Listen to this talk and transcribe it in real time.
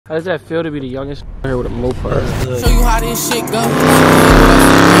How does that feel to be the youngest here with a moped? Show you how this shit go.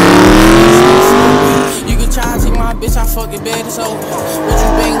 You can try to take my bitch, I fuck it bad as so. What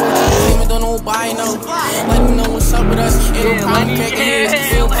you bang, what you claiming, don't nobody know. Let me know what's up with us. Ain't no problem cracking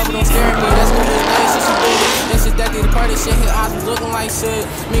heads. Feel cover, don't stare at me. That's gonna be nice, shit she did it. And since that day the party shit hit, eyes was looking like shit.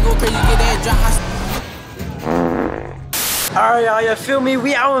 Me go crazy, get that drop. Alright, y'all, you feel me?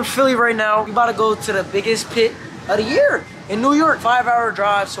 We out in Philly right now. We about to go to the biggest pit of the year in New York. 5-hour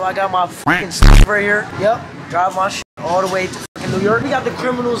drive, so I got my fucking stuff right here. Yep, drive my shit all the way to fucking New York. We got the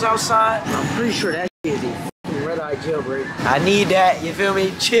criminals outside. I'm pretty sure that shit is a fucking red-eye jailbreak. I need that, you feel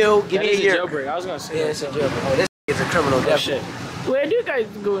me? Chill, give me a year. Jailbreak. I was gonna say it's a jailbreak. Oh, this is a criminal, definitely. Where do you guys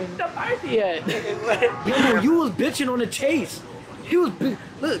going? The party at? Yo, you was bitching on the chase. He was,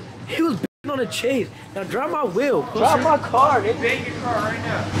 look, he was on the chase. Now drop my wheel. Drop my car, nigga. Bang your car right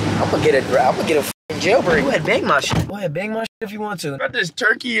now. I'm gonna get a f***ing jailbreak. Go ahead, bang my shit. Go ahead, bang my shit if you want to. Got this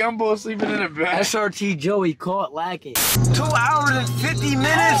turkey umbo sleeping in the back. SRT Joey caught lacking. 2 hours and 50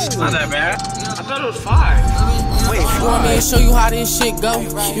 minutes. Not that bad. I thought it was 5. Wait, You want me to show you how this shit go?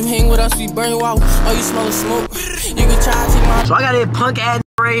 You hang with us, we burn you out. Oh, you smell the smoke. You can try to take my. So I got a punk ass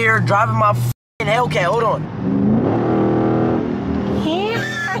right here driving my f***ing Hellcat. Hold on.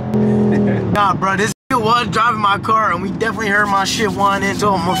 Nah, bro, this nigga was driving my car and we definitely heard my shit whining.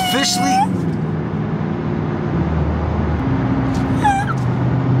 So I'm officially.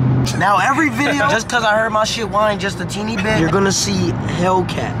 Now every video, just cause I heard my shit whine just a teeny bit, you're gonna see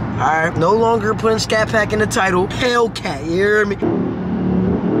Hellcat, alright? No longer putting Scat Pack in the title, Hellcat, you hear me?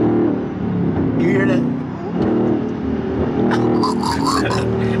 You hear that?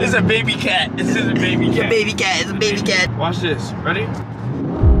 It's a baby cat. This is a baby cat. It's a baby cat, it's a baby cat. Watch this. Ready?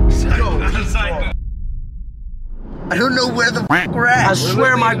 I don't know where the f we're at. I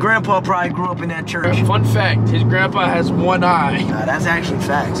swear my grandpa probably grew up in that church. Fun fact, his grandpa has one eye. Nah, that's actually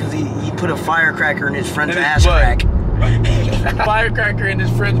facts, cause he put a firecracker in his friend's ass crack. Firecracker in his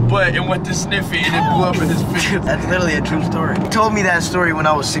friend's butt and went to sniff it and it blew up in his face. That's literally a true story. He told me that story when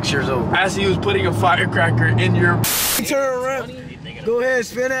I was 6 years old. As he was putting a firecracker in your... Turn around. Go ahead,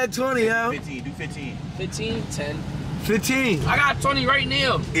 spin that 20 out. 15, do 15. 15, 10. 15. I got 20 right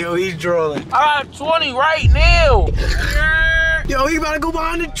now. Yo, he's drooling. I got 20 right now. Yo, he about to go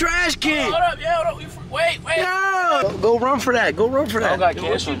behind the trash can. Hold up, yeah, hold up. Wait. Yo, go run for that. Go run for that.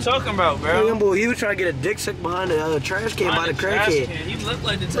 What you talking about, bro? He was trying to get a dick sucked behind the trash can by the crackhead. He looked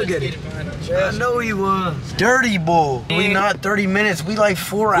like the Look at it. behind the trash. I know he was. Dirty bull. We not 30 minutes. We like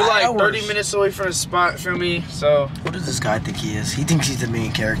 4 hours. We're like 30 minutes away from the spot, feel me? So. What does this guy think he is? He thinks he's the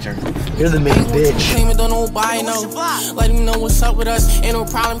main character. You're the main bitch. Don't nobody know. Let me know what's up with us. Ain't no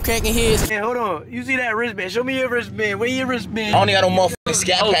problem cracking heads. Hey, hold on. You see that wristband? Show me your wristband. Where your wristband? I only got no motherfucking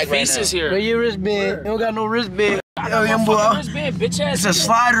Scat Pack right now. Is here. Where your wristband? You don't got no wristband. Yo, young boy. Wristband, bitch ass. It's a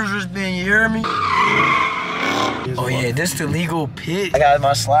slider's wristband, you hear me? Oh yeah, this the legal pit. I got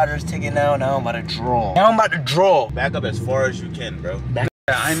my sliders taken out, now I'm about to draw. Back up as far as you can, bro.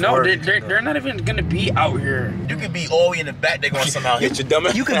 I know, they're not even gonna be out here. You could be all the way in the back, they're gonna somehow hit you,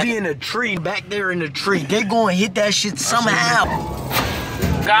 dumbass. You could be in a tree, back there in the tree. They gonna hit that shit somehow.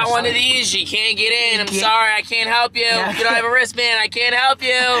 Got one of these, you can't get in. I'm sorry, I can't help you. You don't have a wristband, I can't help you.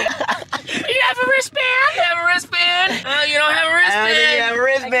 You have a wristband? You have a wristband? Oh, you don't have a wristband? I don't have a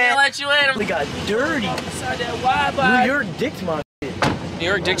wristband. I can't let you in. We got dirty. Inside that wide New York dick's my shit. New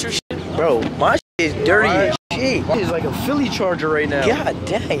York Dicks your shit? Bro, my shit is dirty as shit. It's like a Philly Charger right now. God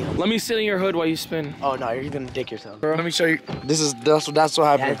damn. Let me sit in your hood while you spin. Oh no, you're gonna dick yourself. Bro, let me show you. That's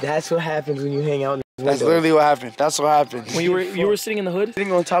what happened. That's what happens when you hang out in the That's window. literally what happened. That's what happened. When you were sitting in the hood?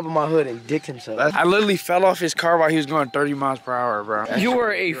 Sitting on top of my hood and dicked himself. I literally fell off his car while he was going 30 miles per hour, bro. You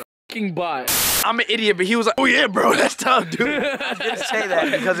were a fucking bot. I'm an idiot, but he was like, oh yeah, bro, that's tough, dude. I didn't say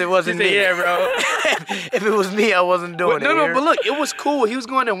that because it wasn't me. Yeah, bro. If it was me, I wasn't doing it. No, but look, it was cool. He was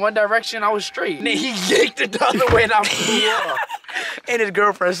going in one direction, I was straight. And then he yanked it the other way and I flew off. And his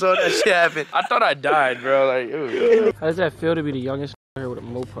girlfriend saw that shit happen. I thought I died, bro. Like, ew. How does that feel to be the youngest here with a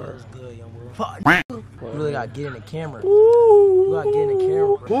moped? Good, young bro. You really gotta get in the camera. You gotta get in the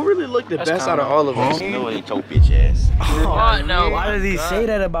camera. Who really looked the best out of all of us? You know what he told bitch ass. Oh, no. Why does he say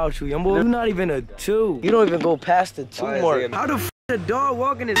that about you, young boy? You're not even a 2. You don't even go past the 2 mark. How the f a dog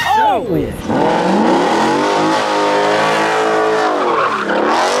walking his 2?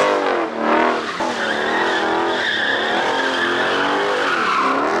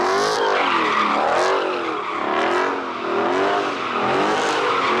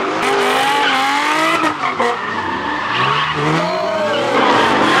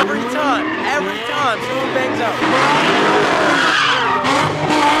 Every time, someone bangs out.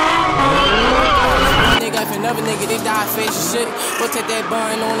 Nigga, if another nigga, they die face and shit. But take that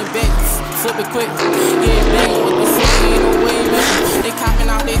bun on the back, flip it quick. Yeah, bang with the fuck, ain't no way missing. They copping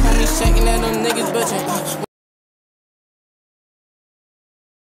out their homies, checking at them niggas bitching.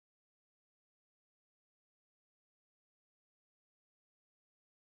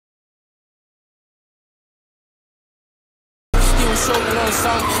 Choking on the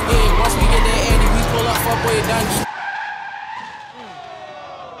song, yeah, once we get that Andy, we pull up, fuck boy, done.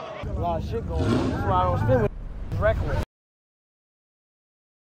 A lot of shit going on. That's why I don't spin with reckless.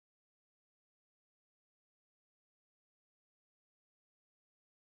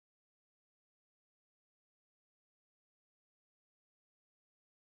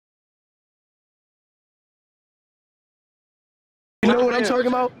 You know what I'm talking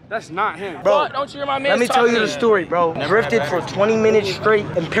about? That's not him. Bro, Don't you hear my man? let me tell you the story, bro. Drifted for 20 minutes straight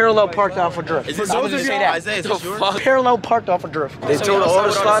and parallel parked off a drift. Is this I was just say that. Isaiah, is this yours? Parallel parked off a drift. They told all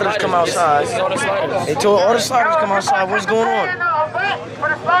the sliders come outside. They told all the sliders come outside. What's going on?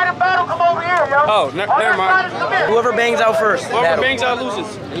 Oh, never mind. Whoever bangs out first. Whoever bangs out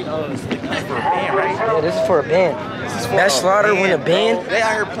loses. Yeah, this is for a band. That slider win a band. They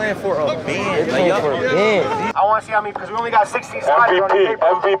out here playing for a band. They playing for a band. I want to see how many, because we only got 16 sliders on the paper.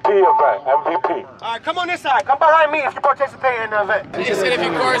 MVP event, MVP. All right, come on this side. Come behind me if you participate in the event. He said if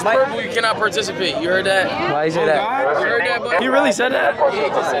your car is purple, you cannot participate. You heard that? Why you say that? You heard that, bud? He really said that? Yeah, he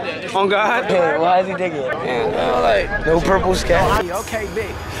just said that. On God? Yeah, why is he digging it? Like, No purple scat. Okay,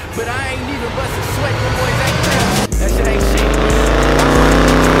 big. But I ain't even busting sweat, the boys ain't real. That shit ain't shit.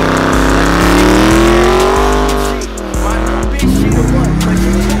 My new bitch, she the one, but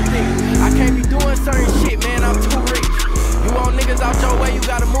she too thick. I can't be doing certain shit, man, I'm too rich. You want niggas out your way, you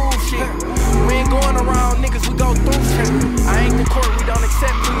gotta move shit. We ain't going around niggas, we go through shit. I ain't the court, we don't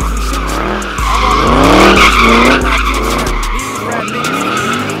accept please, we shoot shit. I want to these rap niggas,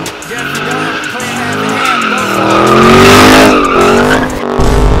 Jeffrey Dunn, playing half and half, both sides.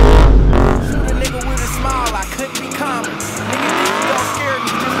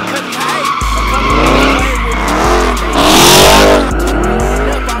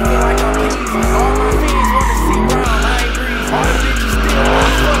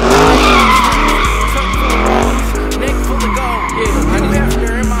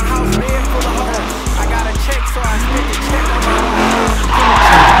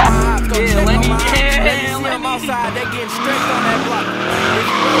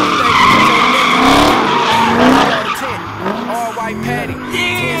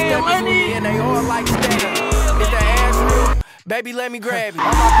 Baby, let me grab you. All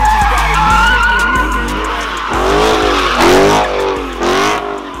my bitches got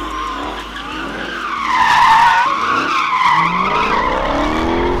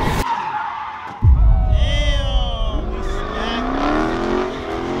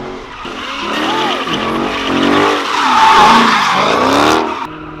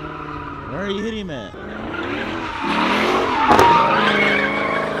Where are you hitting at?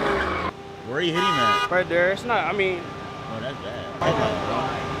 Where are you hitting at? Right there. It's not, I mean. Oh, that's bad.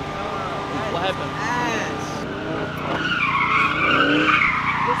 what happened?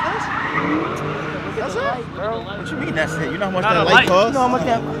 That's it, bro. What you mean that's it? You know how much Not that a light light. costs? You know how much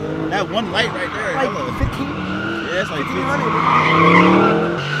that? That one light right there. Like hello. 15. Yeah, it's like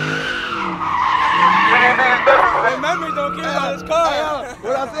 1500. Hey, memory don't care about his car.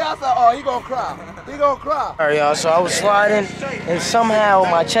 What I said, oh, he gonna cry. He gonna cry. Alright, y'all, so I was sliding, and somehow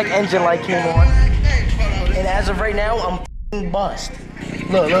my check engine light came on. And as of right now, I'm f***ing bust.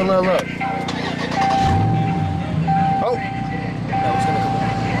 Look. Oh. That was gonna come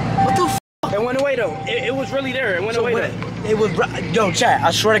on. What the f***? It went away though. It was really there. It went away though. It was, yo, chat, I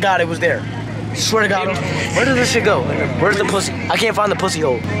swear to God it was there. Swear to God. Where does this shit go? Where's the pussy? I can't find the pussy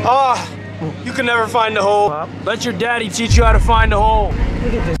hole. Oh, you can never find the hole. Let your daddy teach you how to find the hole.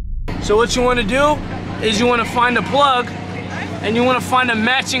 Look at this. So what you want to do is you want to find a plug and you want to find a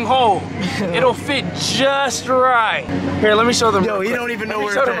matching hole. It'll fit just right. Here, let me show them. Yo, he don't even know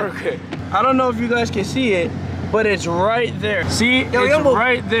where it's at. I don't know if you guys can see it, but it's right there. See, it's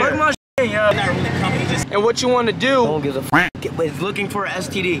right there. Plug my shit, yo. And what you want to do, Don't give a f***. It's looking for an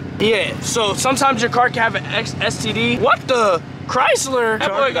STD. yeah, so sometimes your car can have an STD. What the? Chrysler? That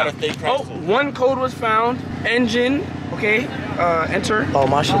boy got a fake Oh, Chrysler. one code was found. Engine, okay, enter. Oh,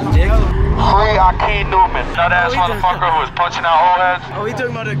 my shit's dick. Free Akeem Newman. That ass motherfucker who was punching out old heads. Oh, he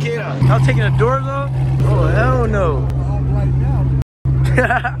talking about the kid. Y'all taking the doors off? Oh, hell no.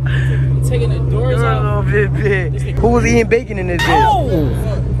 Taking the doors off. Oh, bit. Who was eating bacon in this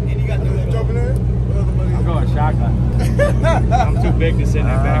bitch? I'm going shotgun. I'm too big. scared to sit in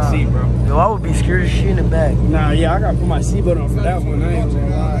that back seat, bro. Yo, I would be scared as shit in the back. Nah, yeah, I gotta put my seatbelt on for that one. I ain't gonna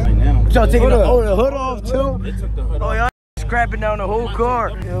lie. Right now. Y'all taking the hood off too? They took the hood off. Oh, y'all scrapping down the whole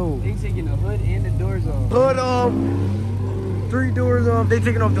car. Yo. They taking the hood and the doors off. Hood off. 3 doors off. They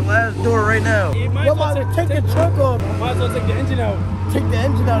taking off the last door right now. You might What as well about to take the trunk off? Might as well take the engine out. Take the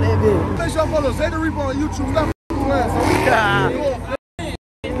engine out of that bitch. Make sure I follow Zeta Reaper on YouTube. Stop playing.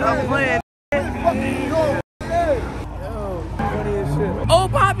 I'm playing. Oh,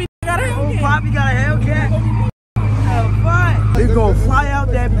 Poppy got a Oh, Poppy got a Hellcat. They gonna fly out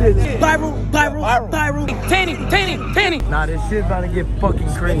that bitch. Viral. Tanny. Nah, this shit's about to get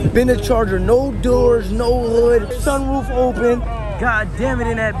fucking crazy. Been a Charger, no doors, no hood, sunroof open. God damn it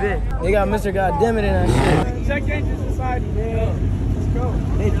in that bitch. They got Mr. God damn it in that shit. check engines inside. Yeah. Let's go.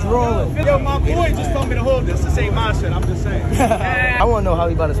 They drooling. Yo, my boy just told me to hold this. This ain't my shit. I'm just saying. I wanna know how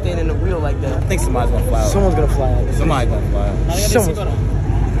he about to stand in the wheel like that. I think somebody's gonna fly out. Someone's gonna fly out. Somebody's gonna fly out.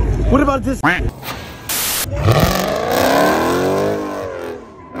 What about this?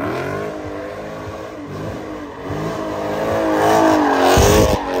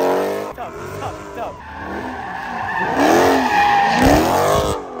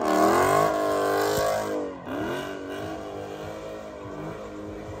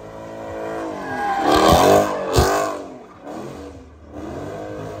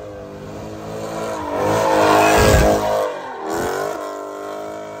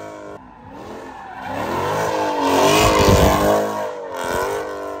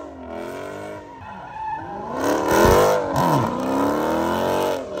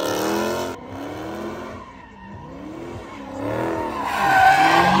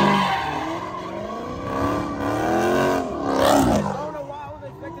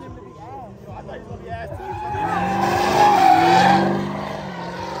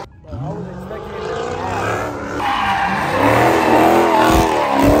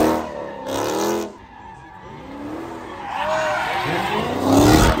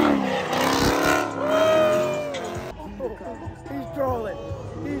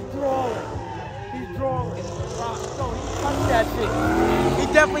 That shit. He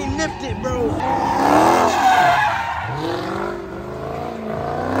definitely nipped it, bro.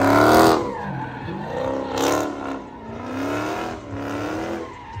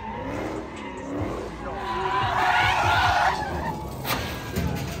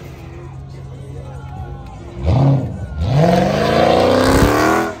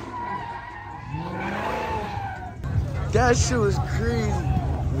 That shit was crazy.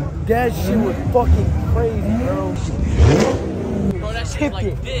 That shit was fucking crazy, bro. Bro, that shit was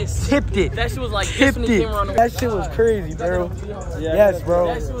like this. Tipped it. That shit was like this when he came around the That shit was crazy, bro. Yes, bro.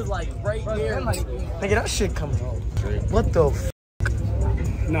 That shit was like right there. Nigga, that shit coming out. What the f?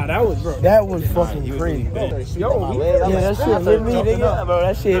 Nah, that was, bro. That was fucking crazy. Yo, Yeah, that shit hit me, nigga. Bro,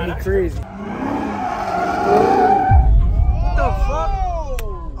 that shit hit me crazy. What the fuck?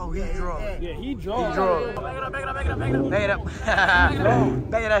 Oh, he drunk. yeah, he drove. He drunk. Bag it up.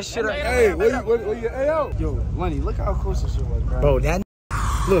 Bag that shit up. Hey, where you, hey, yo. Yo, Lenny, look how close this shit was, bro. Bro, that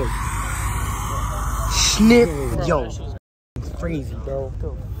Look. snip. Yo, crazy, bro.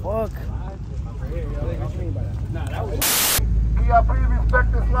 What the fuck? Can y'all please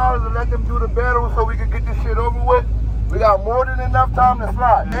respect the sliders and let them do the battle so we can get this shit over with? We got more than enough time to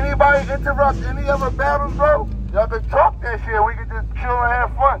slide. Anybody interrupt any other battles, bro? Y'all can talk that shit. We can just chill and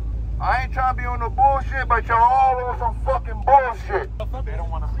have fun. I ain't trying to be on no bullshit, but y'all all on some fucking bullshit. They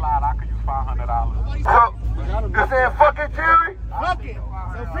don't want to slide. I could use $500. So, you saying fuck it, Jerry? Fuck it.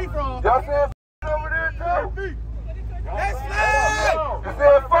 So free for all. Y'all saying f over there, too? Let's slide! You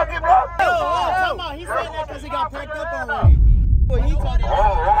saying fuck it, bro? He said that because he got packed up already.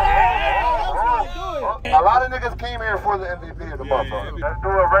 A lot of niggas came here for the MVP of the month, bro. Let's do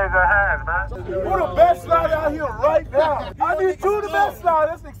it. Raise our hands, man. Who the best slider out here right now? I need two of the best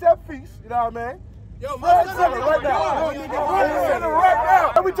sliders except Feast, you know what I mean? Yo, Fred Center right now. Fred Center right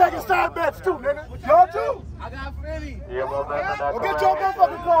now. And we taking side bets too, nigga. Y'all too? I got Philly. Yeah, well, well, get your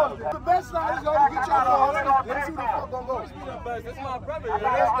motherfucking cars. The best sliders, y'all get your cars. Let's see who the fuck gonna go. That's my brother.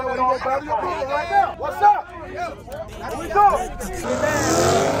 That's the way you gonna battle your brother right now. What's up? Here we go.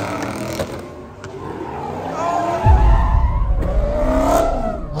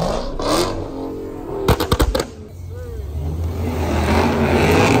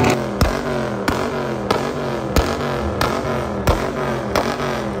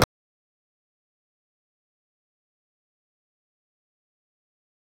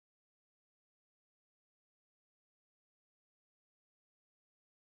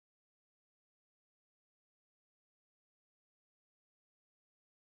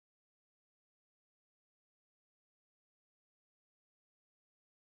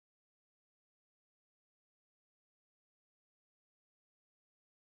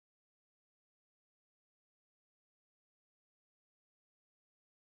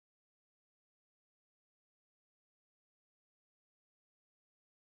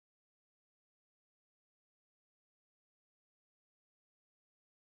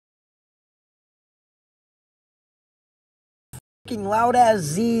 fucking loud ass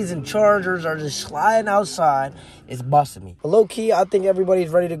Z's and Chargers are just sliding outside. It's busting me. But low key, I think everybody's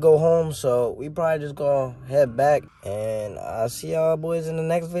ready to go home, so we probably just gonna head back. And I'll see y'all boys in the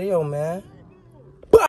next video, man.